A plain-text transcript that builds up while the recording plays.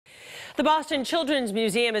The Boston Children's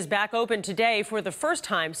Museum is back open today for the first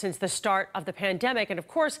time since the start of the pandemic. And of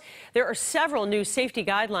course, there are several new safety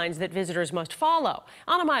guidelines that visitors must follow.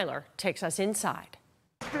 Meiler takes us inside.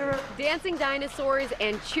 Dancing dinosaurs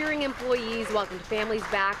and cheering employees welcomed families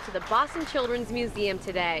back to the Boston Children's Museum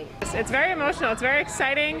today. It's very emotional, it's very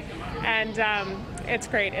exciting, and it's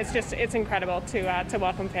great. It's incredible to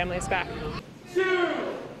welcome families back. 2,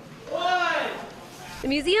 1. The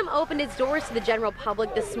museum opened its doors to the general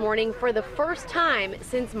public this morning for the first time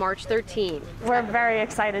since March 13. We're very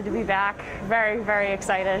excited to be back. Very, very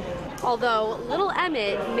excited. Although little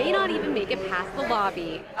Emmett may not even make it past the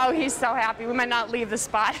lobby. Oh, he's so happy. We might not leave the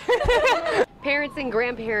spot. Parents and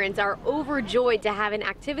grandparents are overjoyed to have an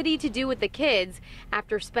activity to do with the kids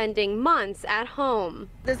after spending months at home.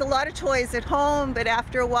 There's a lot of toys at home, but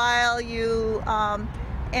after a while you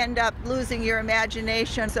end up losing your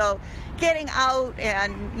imagination. So getting out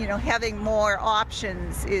and, having more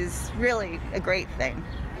options is really a great thing.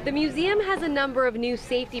 The museum has a number of new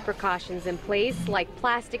safety precautions in place, like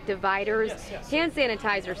plastic dividers, hand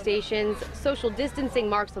sanitizer stations, social distancing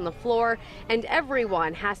marks on the floor, and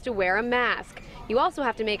everyone has to wear a mask. You also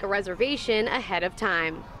have to make a reservation ahead of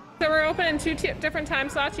time. So we're open in two different time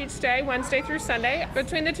slots each day, Wednesday through Sunday.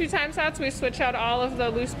 Between the two time slots, we switch out all of the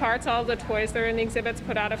loose parts, all of the toys that are in the exhibits,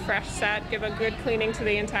 put out a fresh set, give a good cleaning to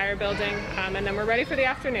the entire building, and then we're ready for the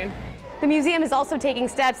afternoon. The museum is also taking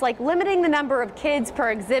steps like limiting the number of kids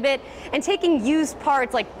per exhibit and taking used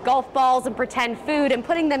parts like golf balls and pretend food and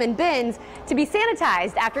putting them in bins to be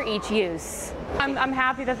sanitized after each use. I'm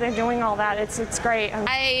happy that they're doing all that. It's great.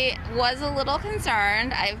 I was a little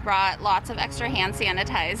concerned. I've brought lots of extra hand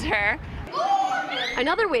sanitizer.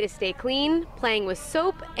 Another way to stay clean, playing with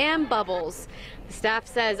soap and bubbles. The staff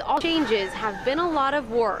says all changes have been a lot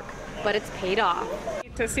of work, but it's paid off.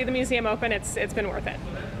 To see the museum open, it's been worth it.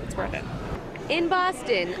 It's worth it. In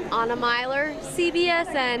Boston, Meiler,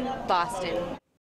 CBSN, Boston.